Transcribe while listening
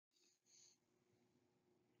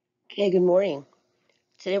Okay, good morning.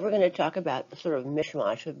 Today we're going to talk about the sort of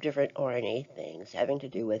mishmash of different RNA things having to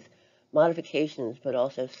do with modifications, but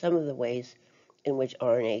also some of the ways in which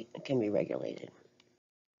RNA can be regulated.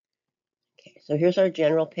 Okay, so here's our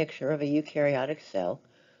general picture of a eukaryotic cell,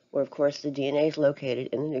 where of course the DNA is located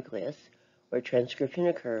in the nucleus, where transcription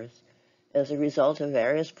occurs. As a result of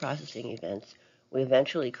various processing events, we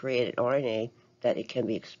eventually create an RNA that it can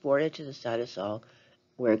be exported to the cytosol,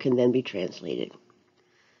 where it can then be translated.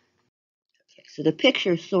 So the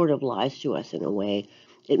picture sort of lies to us in a way.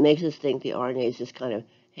 It makes us think the RNA is just kind of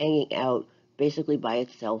hanging out basically by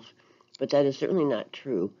itself, but that is certainly not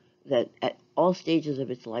true. That at all stages of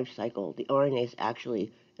its life cycle, the RNA is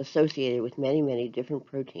actually associated with many, many different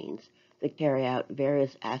proteins that carry out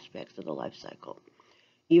various aspects of the life cycle.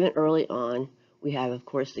 Even early on, we have, of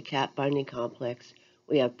course, the cap binding complex.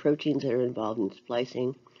 We have proteins that are involved in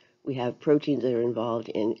splicing. We have proteins that are involved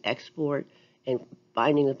in export and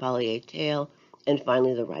binding the poly A tail, and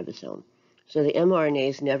finally the ribosome. So the mRNA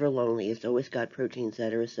is never lonely. It's always got proteins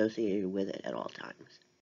that are associated with it at all times.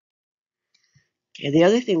 And the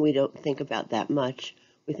other thing we don't think about that much,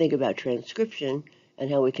 we think about transcription and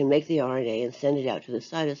how we can make the RNA and send it out to the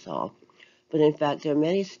cytosol. But in fact, there are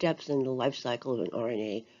many steps in the life cycle of an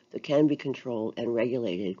RNA that can be controlled and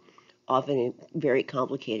regulated, often in very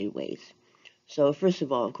complicated ways. So first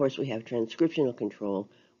of all, of course, we have transcriptional control,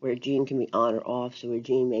 where a gene can be on or off, so a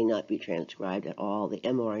gene may not be transcribed at all. The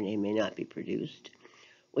mRNA may not be produced.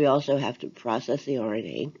 We also have to process the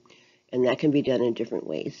RNA, and that can be done in different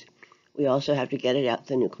ways. We also have to get it out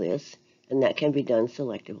the nucleus, and that can be done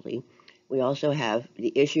selectively. We also have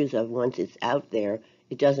the issues of once it's out there,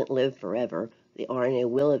 it doesn't live forever. The RNA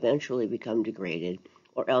will eventually become degraded,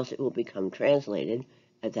 or else it will become translated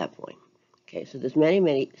at that point. Okay, so there's many,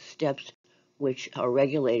 many steps which are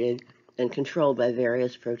regulated and controlled by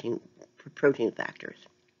various protein factors.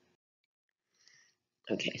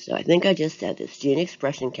 Okay, so I think I just said this. Gene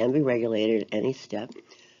expression can be regulated at any step,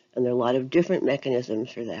 and there are a lot of different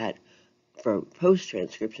mechanisms for that, for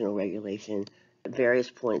post-transcriptional regulation at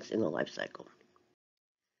various points in the life cycle.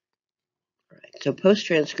 All right, so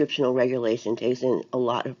post-transcriptional regulation takes in a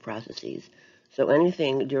lot of processes. So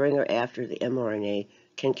anything during or after the mRNA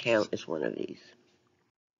can count as one of these.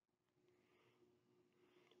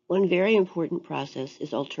 One very important process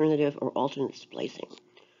is alternative or alternate splicing.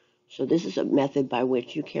 So this is a method by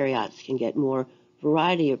which eukaryotes can get more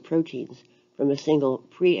variety of proteins from a single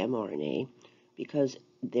pre-mRNA because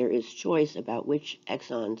there is choice about which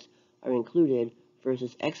exons are included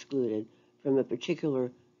versus excluded from a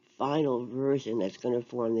particular final version that's going to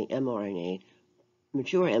form the mRNA,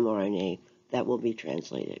 mature mRNA, that will be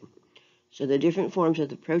translated. So the different forms of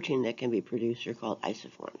the protein that can be produced are called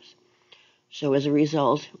isoforms. So as a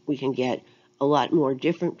result, we can get a lot more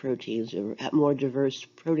different proteins, or a more diverse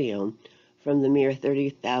proteome from the mere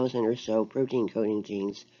 30,000 or so protein coding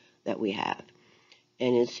genes that we have.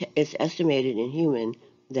 And it's estimated in human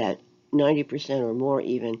that 90% or more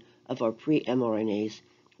even of our pre-mRNAs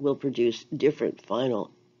will produce different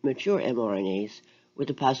final mature mRNAs with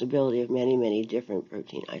the possibility of many, many different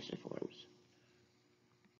protein isoforms.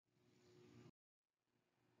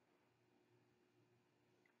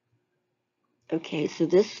 Okay, so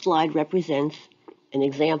this slide represents an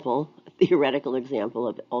example, a theoretical example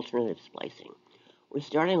of alternative splicing. We're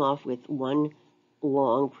starting off with one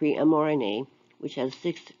long pre-mRNA, which has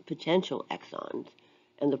 6 potential exons,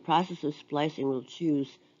 and the process of splicing will choose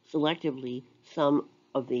selectively some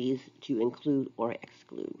of these to include or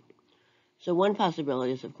exclude. So one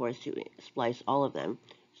possibility is, of course, to splice all of them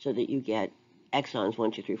so that you get exons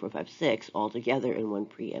 1, 2, 3, 4, 5, 6 all together in one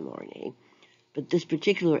pre-mRNA. But this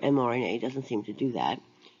particular mRNA doesn't seem to do that.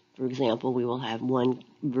 For example, we will have one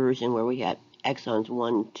version where we have exons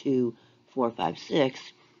 1, 2, 4, 5, 6,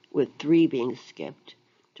 with 3 being skipped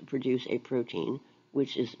to produce a protein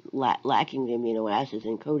which is lacking the amino acids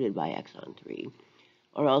encoded by exon 3.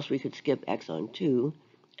 Or else we could skip exon 2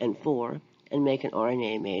 and 4 and make an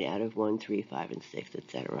RNA made out of 1, 3, 5, and 6,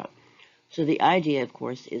 etc. So the idea, of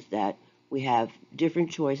course, is that we have different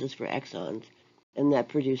choices for exons, and that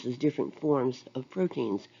produces different forms of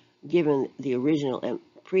proteins, given the original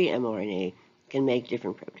pre-mRNA can make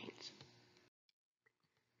different proteins.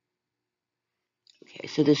 Okay,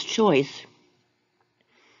 so this choice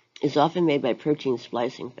is often made by protein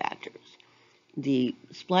splicing factors. The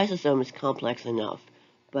spliceosome is complex enough,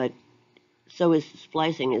 but so is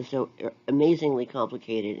splicing is so amazingly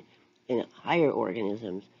complicated in higher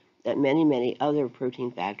organisms that many, many other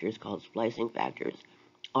protein factors called splicing factors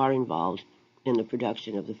are involved in the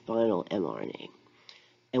production of the final mRNA.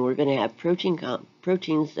 And we're going to have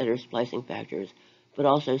proteins that are splicing factors, but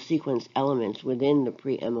also sequence elements within the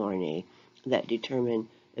pre-mRNA that determine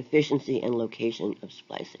efficiency and location of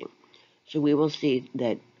splicing. So we will see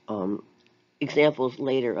that examples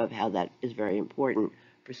later of how that is very important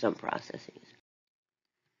for some processes.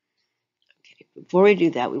 Okay. Before we do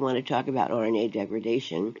that, we want to talk about RNA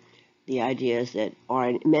degradation. The idea is that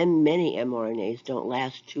many mRNAs don't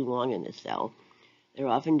last too long in the cell. They're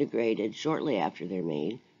often degraded shortly after they're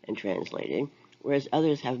made and translated, whereas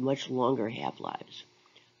others have much longer half-lives.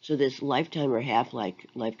 So this lifetime or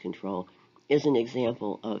half-life control is an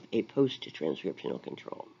example of a post-transcriptional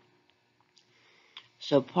control.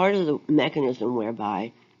 So part of the mechanism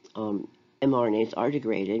whereby mRNAs are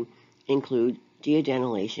degraded include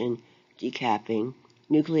deadenylation, decapping,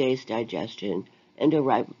 nuclease digestion,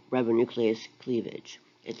 endoribonuclease cleavage,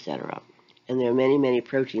 etc. And there are many, many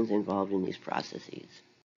proteins involved in these processes.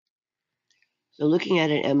 So looking at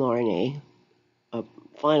an mRNA, a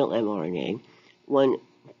final mRNA,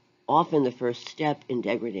 often the first step in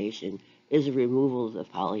degradation is the removal of the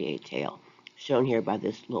poly A tail, shown here by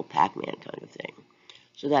this little Pac-Man kind of thing.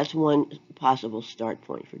 So that's one possible start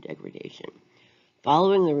point for degradation.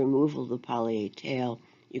 Following the removal of the poly A tail,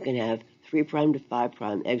 you can have 3' to 5'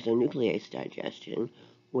 exonuclease digestion,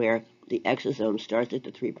 where the exosome starts at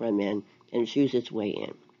the 3' end and chews its way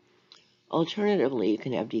in. Alternatively, you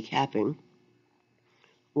can have decapping,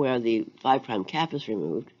 where the 5' cap is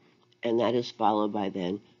removed, and that is followed by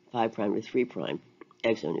then 5' to 3'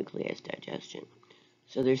 exonuclease digestion.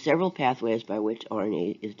 So there are several pathways by which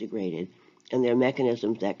RNA is degraded, and there are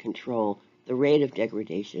mechanisms that control the rate of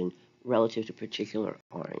degradation relative to particular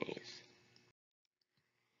RNAs.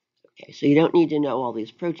 Okay, so you don't need to know all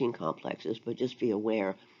these protein complexes, but just be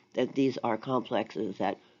aware that these are complexes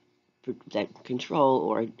that control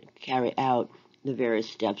or carry out the various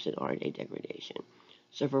steps in RNA degradation.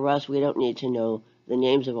 So for us, we don't need to know the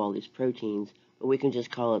names of all these proteins, but we can just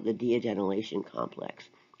call it the deadenylation complex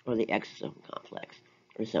or the exosome complex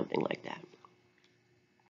or something like that.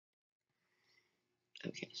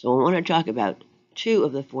 Okay, so I want to talk about two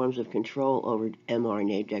of the forms of control over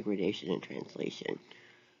mRNA degradation and translation.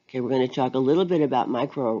 Okay, we're going to talk a little bit about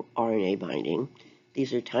microRNA binding.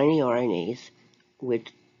 These are tiny RNAs,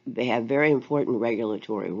 which they have very important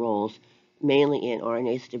regulatory roles, mainly in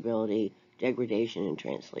RNA stability, degradation, and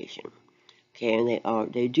translation. Okay,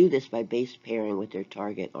 and they do this by base pairing with their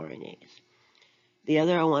target RNAs. The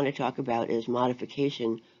other I want to talk about is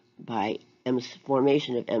modification by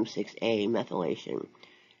formation of M6A methylation,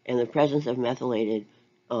 and the presence of methylated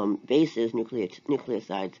bases,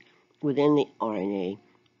 nucleosides, within the RNA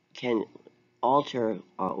can alter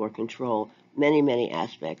or control many, many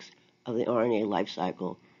aspects of the RNA life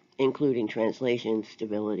cycle, including translation,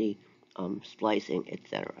 stability, splicing,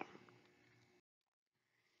 etc.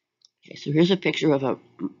 Okay, so here's a picture of a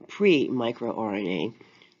pre-microRNA.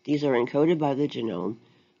 These are encoded by the genome.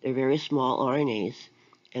 They're very small RNAs,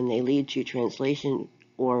 and they lead to translation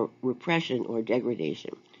or repression or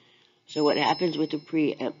degradation. So what happens with the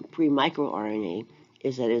pre-microRNA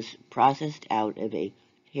is that it's processed out of a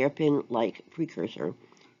hairpin-like precursor,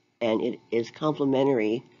 and it is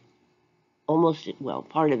complementary,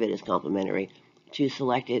 part of it is complementary to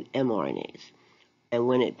selected mRNAs. And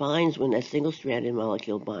when a single-stranded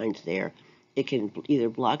molecule binds there, it can either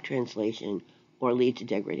block translation or lead to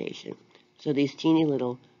degradation. So these teeny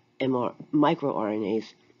little microRNAs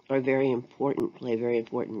are play very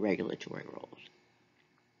important regulatory roles.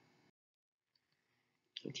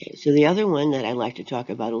 Okay, so the other one that I'd like to talk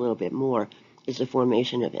about a little bit more is the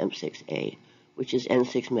formation of M6A, which is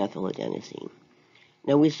N6-methyladenosine.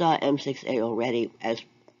 Now, we saw M6A already as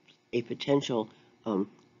a potential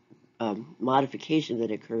modification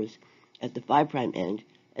that occurs at the 5' end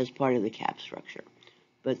as part of the cap structure.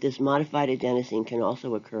 But this modified adenosine can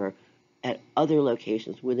also occur at other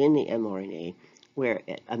locations within the mRNA where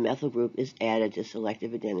a methyl group is added to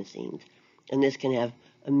selective adenosines, and this can have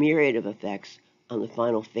a myriad of effects on the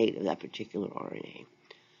final fate of that particular RNA.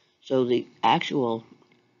 So the actual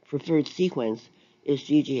preferred sequence is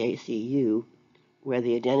GGACU, where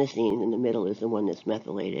the adenosine in the middle is the one that's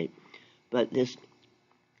methylated, but this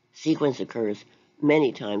sequence occurs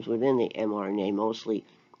many times within the mRNA mostly,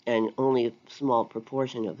 and only a small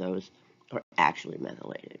proportion of those are actually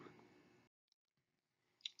methylated.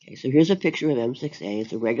 Okay, so here's a picture of M6A.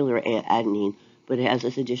 It's a regular adenine, but it has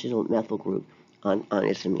this additional methyl group on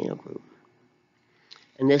its amino group.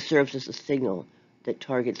 And this serves as a signal that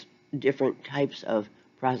targets different types of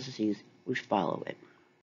processes which follow it.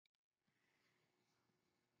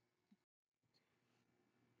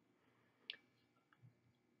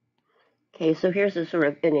 Okay, so here's a sort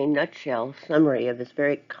of, in a nutshell, summary of this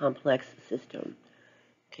very complex system.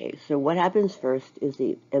 Okay, so what happens first is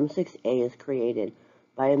the M6A is created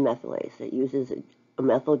by a methylase that uses a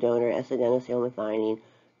methyl donor, S-adenosylmethionine,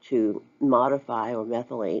 to modify or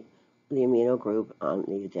methylate the amino group on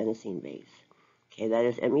the adenosine base. Okay, that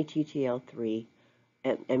is METTL3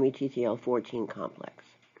 and METTL14 complex.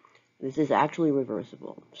 This is actually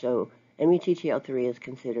reversible. So METTL3 is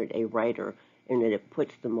considered a writer in that it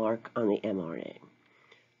puts the mark on the mRNA.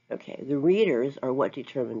 Okay, the readers are what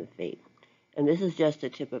determine the fate. And this is just the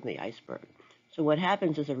tip of the iceberg. So what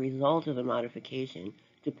happens as a result of the modification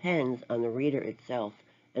depends on the reader itself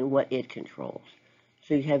and what it controls.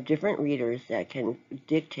 So you have different readers that can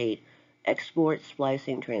dictate export,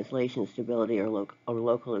 splicing, translation, stability, or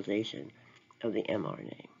localization of the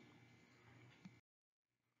mRNA.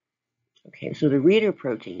 Okay, so the reader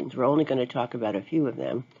proteins, we're only going to talk about a few of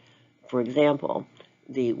them. For example,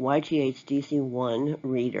 the YTH-DC1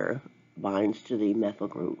 reader binds to the methyl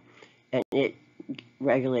group, and it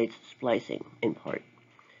regulates splicing in part.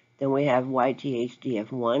 Then we have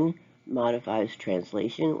YTH-DF1 modifies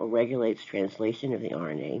translation or regulates translation of the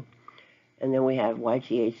RNA. And then we have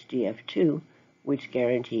YTH-DF2, which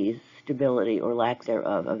guarantees stability or lack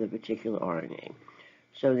thereof of the particular RNA.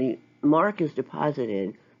 So the mark is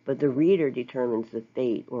deposited, but the reader determines the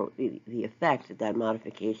fate or the effect that that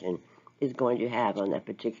modification is going to have on that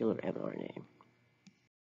particular mRNA.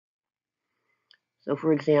 So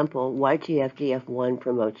for example, YTF-DF1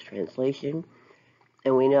 promotes translation,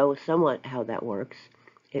 and we know somewhat how that works.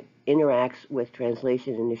 It interacts with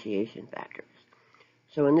translation initiation factors.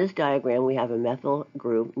 So in this diagram, we have a methyl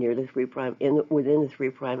group near the 3' within the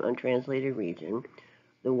 3' untranslated region.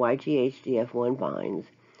 The YTH-DF1 binds,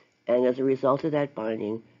 and as a result of that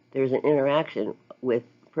binding, there's an interaction with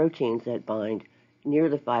proteins that bind near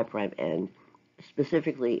the 5' end,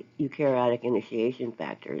 specifically eukaryotic initiation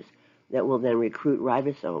factors that will then recruit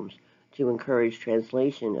ribosomes to encourage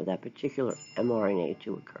translation of that particular mRNA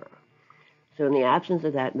to occur. So in the absence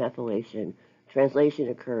of that methylation, translation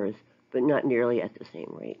occurs, but not nearly at the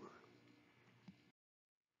same rate.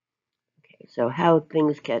 Okay, so how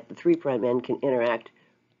things at the 3' end can interact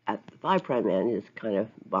at the 5' end is kind of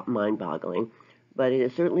mind-boggling, but it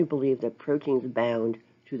is certainly believed that proteins bound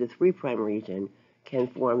to the 3' region can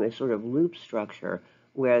form a sort of loop structure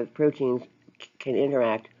where proteins can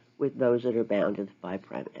interact with those that are bound to the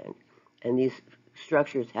 5' end. And these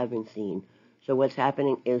structures have been seen. So what's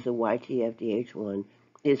happening is the YTF-DH1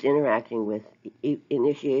 is interacting with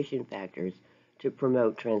initiation factors to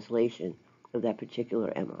promote translation of that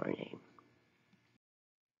particular mRNA.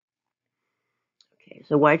 Okay,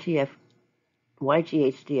 so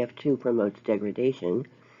YTH-DF2 promotes degradation,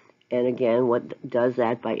 and again, what does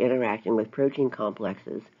that by interacting with protein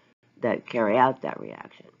complexes that carry out that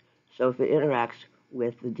reaction. So if it interacts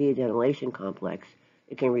with the deadenylation complex,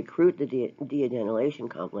 it can recruit the deadenylation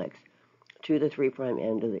complex to the 3'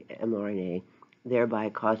 end of the mRNA, thereby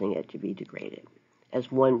causing it to be degraded, as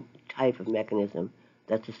one type of mechanism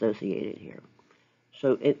that's associated here.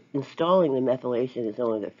 So installing the methylation is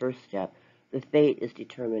only the first step. The fate is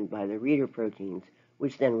determined by the reader proteins,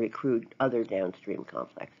 which then recruit other downstream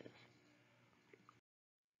complexes.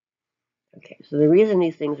 Okay, so the reason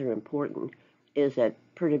these things are important is that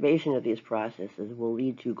perturbation of these processes will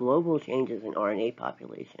lead to global changes in RNA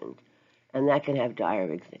populations, and that can have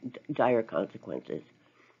dire consequences.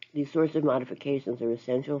 These sorts of modifications are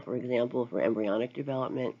essential, for example, for embryonic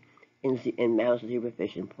development in mouse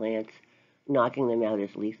zebrafish and plants. Knocking them out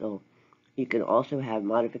is lethal. You can also have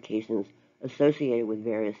modifications associated with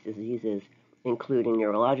various diseases, including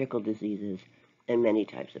neurological diseases and many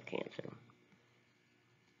types of cancer.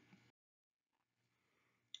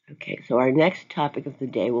 Okay, so our next topic of the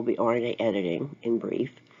day will be RNA editing in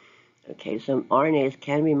brief. Okay, so RNAs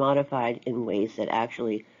can be modified in ways that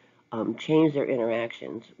actually change their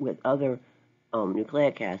interactions with other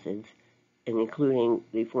nucleic acids, and including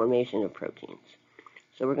the formation of proteins.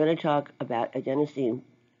 So we're going to talk about adenosine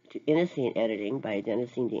to inosine editing by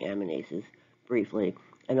adenosine deaminases briefly,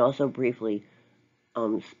 and also briefly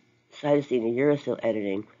cytosine and uracil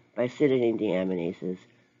editing by cytidine deaminases.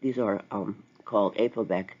 These are called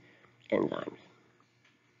ApoBec enzymes.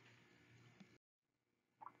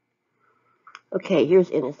 Okay, here's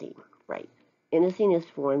inosine. Right. Inosine is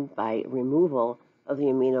formed by removal of the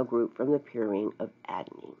amino group from the purine of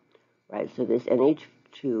adenine. Right. So this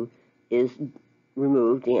NH2 is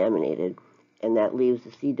removed, deaminated, and that leaves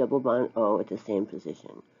the C double bond O at the same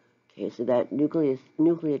position. Okay, so that nucleoside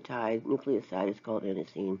is called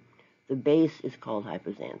inosine. The base is called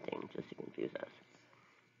hypoxanthine, just to confuse us.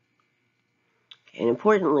 Okay, and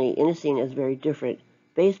importantly, inosine has very different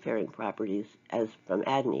base pairing properties as from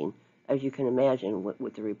adenine, as you can imagine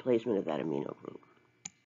with the replacement of that amino group.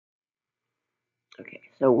 Okay,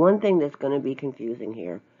 so one thing that's going to be confusing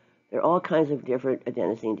here, there are all kinds of different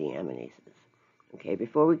adenosine deaminases. Okay,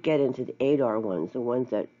 before we get into the ADAR ones, the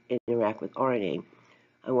ones that interact with RNA,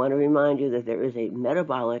 I want to remind you that there is a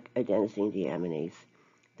metabolic adenosine deaminase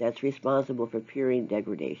that's responsible for purine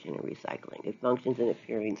degradation and recycling. It functions in a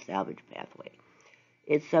purine salvage pathway.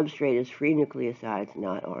 Its substrate is free nucleosides,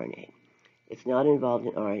 not RNA. It's not involved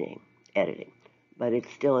in RNA editing, but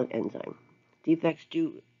it's still an enzyme. Defects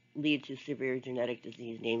do lead to severe genetic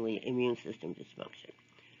disease, namely immune system dysfunction.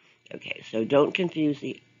 Okay, so don't confuse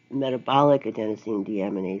the metabolic adenosine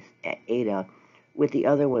deaminase, ADA, with the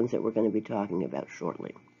other ones that we're going to be talking about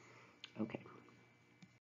shortly. Okay,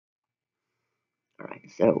 all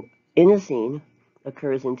right, so inosine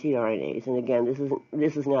occurs in tRNAs, and again,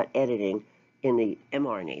 this is not editing in the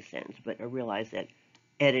mRNA sense, but I realize that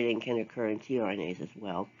editing can occur in tRNAs as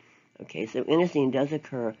well. Okay, so inosine does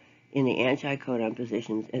occur in the anticodon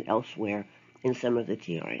positions and elsewhere in some of the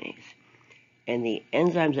tRNAs. And the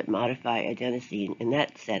enzymes that modify adenosine in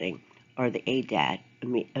that setting are the ADAT,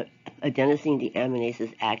 adenosine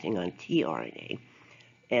deaminases acting on tRNA.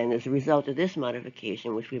 And as a result of this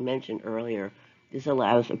modification, which we mentioned earlier, this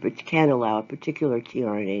can allow a particular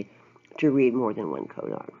tRNA to read more than one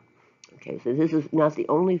codon. Okay, so this is not the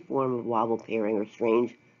only form of wobble pairing or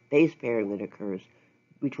strange base pairing that occurs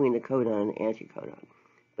between the codon and the anticodon.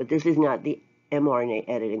 But this is not the mRNA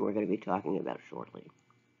editing we're going to be talking about shortly.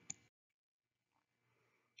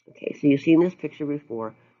 Okay, so you've seen this picture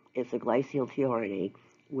before. It's a glycyl tRNA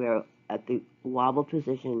where at the wobble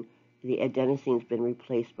position, the adenosine's been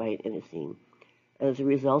replaced by an inosine. As a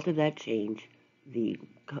result of that change,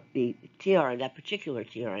 that particular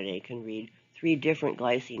tRNA can read 3 different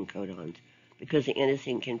glycine codons because the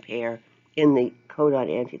inosine can pair in the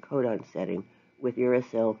codon-anticodon setting with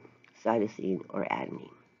uracil, cytosine, or adenine.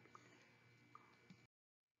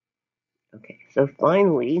 Okay, so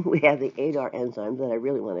finally, we have the ADAR enzymes that I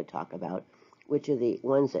really want to talk about, which are the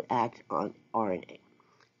ones that act on RNA.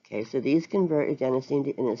 Okay, so these convert adenosine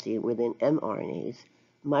to inosine within mRNAs,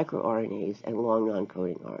 microRNAs, and long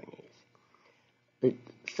non-coding RNAs. The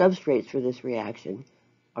substrates for this reaction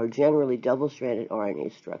are generally double-stranded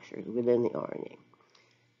RNA structures within the RNA.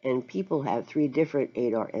 And people have 3 different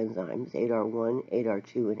ADAR enzymes, ADAR1,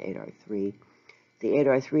 ADAR2, and ADAR3. The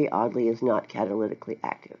ADAR3, oddly, is not catalytically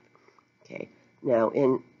active. Okay. Now,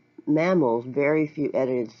 in mammals, very few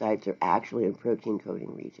edited sites are actually in protein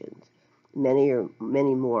coding regions.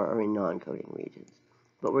 Many more are in non-coding regions.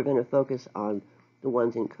 But we're going to focus on the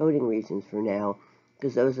ones in coding regions for now,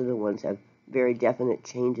 because those are the ones that have very definite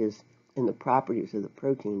changes in the properties of the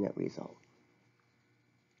protein that result.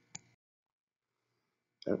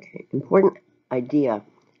 Okay, important idea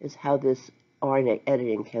is how this RNA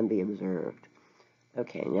editing can be observed.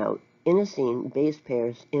 Okay, now inosine base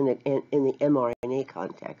pairs in the mRNA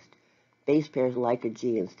context, base pairs like a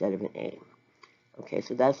G instead of an A. Okay,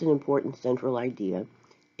 so that's an important central idea.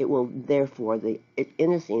 It will therefore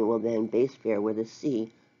inosine will then base pair with a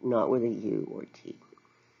C, not with a U or T.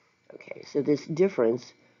 Okay, so this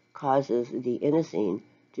difference causes the inosine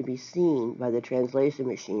to be seen by the translation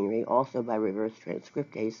machinery, also by reverse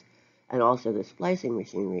transcriptase, and also the splicing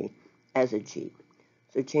machinery as a G.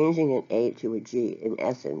 So changing an A to a G, in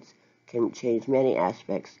essence, can change many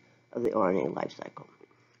aspects of the RNA life cycle.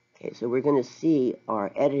 Okay, so we're going to see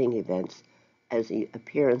our editing events as the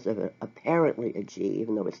appearance of apparently a G,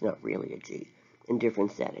 even though it's not really a G, in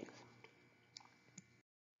different settings.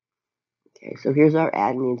 Okay, so here's our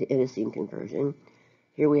adenine to inosine conversion.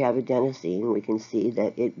 Here we have adenosine. We can see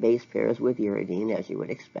that it base pairs with uridine, as you would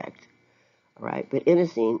expect. All right, but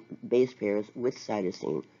inosine base pairs with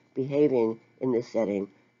cytosine, behaving in this setting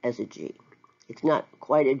as a G. It's not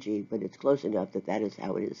quite a G, but it's close enough that that is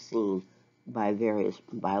how it is seen by various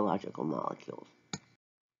biological molecules.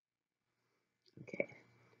 Okay,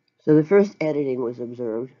 so the first editing was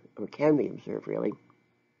observed, or can be observed really,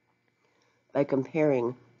 by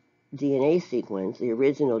comparing DNA sequence, the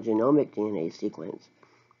original genomic DNA sequence,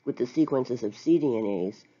 with the sequences of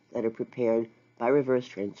cDNAs that are prepared by reverse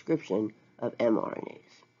transcription of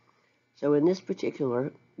mRNAs. So in this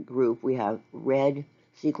particular group, we have red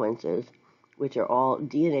sequences, which are all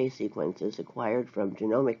DNA sequences acquired from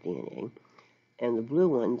genomic DNA, and the blue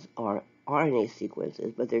ones are RNA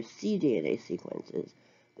sequences, but they're cDNA sequences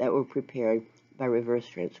that were prepared by reverse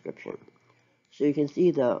transcription. So you can see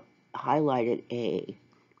the highlighted A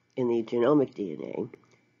in the genomic DNA,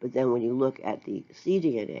 but then when you look at the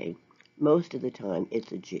cDNA, most of the time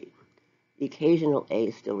it's a G. The occasional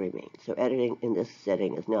A still remains. So editing in this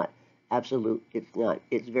setting is not absolute.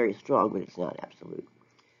 It's very strong, but it's not absolute.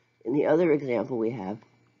 In the other example, we have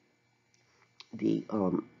the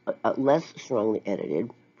less strongly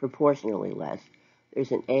edited, proportionally less.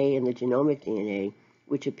 There's an A in the genomic DNA,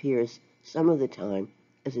 which appears some of the time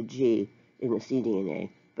as a G in the cDNA,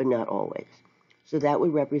 but not always. So that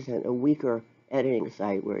would represent a weaker editing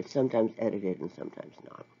site where it's sometimes edited and sometimes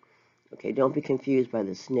not. Okay, don't be confused by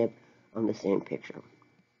the SNP on the same picture.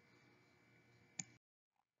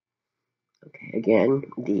 Okay, again,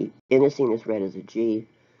 the inosine is read as a G,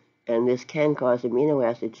 and this can cause amino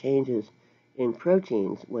acid changes in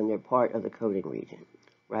proteins when they're part of the coding region,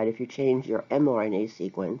 right? If you change your mRNA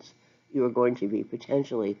sequence, you are going to be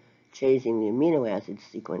potentially changing the amino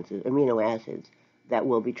acids that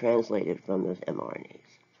will be translated from those mRNAs.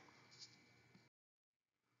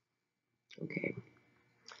 Okay,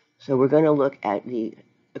 so we're going to look at the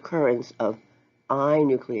occurrence of I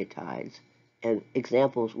nucleotides and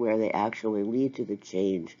examples where they actually lead to the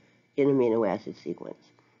change in amino acid sequence.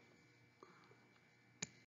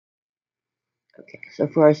 Okay, so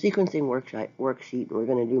for our sequencing worksheet, we're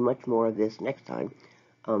going to do much more of this next time.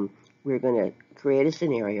 We're going to create a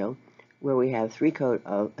scenario where we have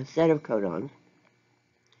a set of codons,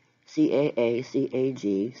 CAA,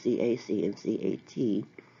 CAG, CAC, and CAT,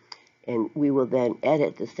 and we will then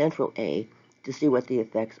edit the central A to see what the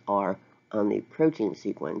effects are on the protein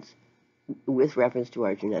sequence with reference to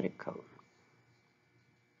our genetic code.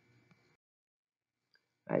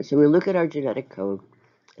 All right, so we look at our genetic code,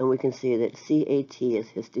 and we can see that CAT is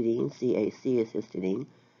histidine, CAC is histidine,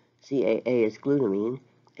 CAA is glutamine,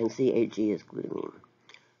 and CAG is glutamine.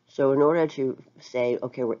 So in order to say,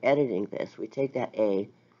 okay, we're editing this, we take that A,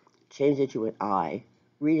 change it to an I,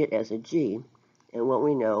 read it as a G, and what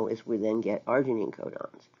we know is we then get arginine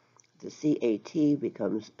codons. The CAT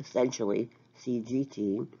becomes essentially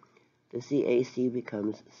CGT, the CAC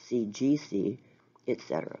becomes CGC,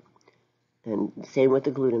 etc. And same with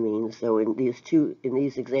the glutamine. So in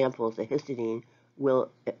these examples, the histidine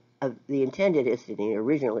the intended histidine,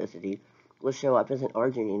 original histidine, will show up as an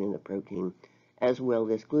arginine in the protein, as will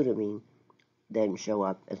this glutamine then show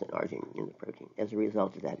up as an arginine in the protein as a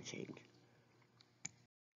result of that change.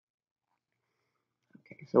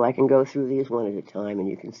 Okay, so I can go through these one at a time, and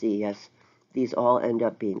you can see, yes, these all end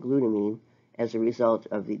up being glutamine as a result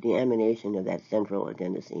of the deamination of that central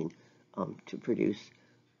adenosine to produce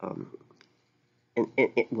an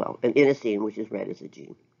inosine, which is read as a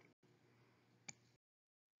G.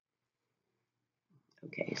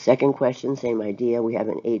 Okay, second question, same idea. We have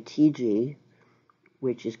an ATG,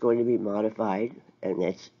 which is going to be modified, and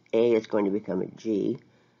that's A is going to become a G,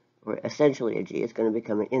 or essentially a G. It's going to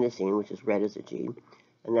become an inosine, which is read as a G,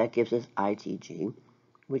 and that gives us ITG,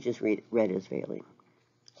 which is read as valine.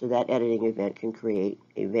 So that editing event can create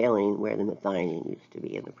a valine where the methionine used to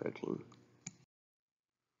be in the protein.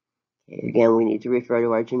 Okay, again, we need to refer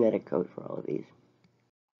to our genetic code for all of these.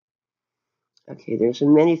 Okay, there's so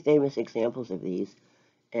many famous examples of these,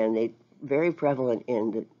 and they're very prevalent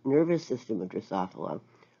in the nervous system of Drosophila,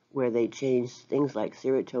 where they change things like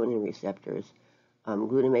serotonin receptors,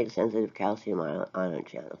 glutamate-sensitive calcium ion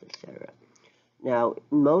channels, etc. Now,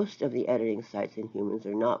 most of the editing sites in humans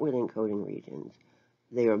are not within coding regions.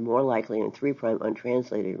 They are more likely in 3'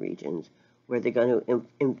 untranslated regions, where they're going to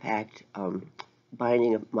impact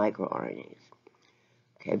binding of microRNAs.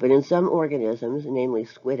 Okay, but in some organisms, namely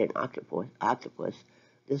squid and octopus,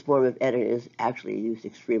 this form of edit is actually used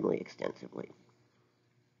extremely extensively.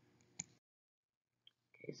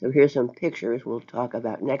 Okay, so here's some pictures we'll talk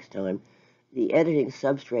about next time. The editing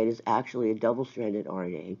substrate is actually a double-stranded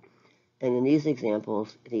RNA, and in these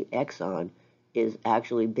examples, the exon is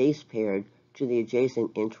actually base paired to the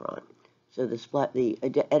adjacent intron. So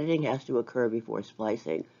the editing has to occur before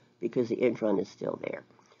splicing because the intron is still there.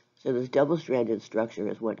 So this double-stranded structure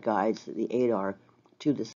is what guides the ADAR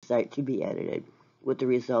to the site to be edited, with the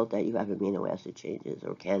result that you have amino acid changes,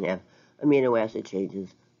 or can have amino acid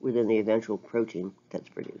changes within the eventual protein that's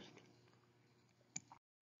produced.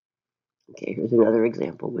 Okay, here's another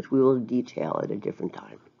example, which we will detail at a different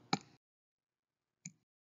time.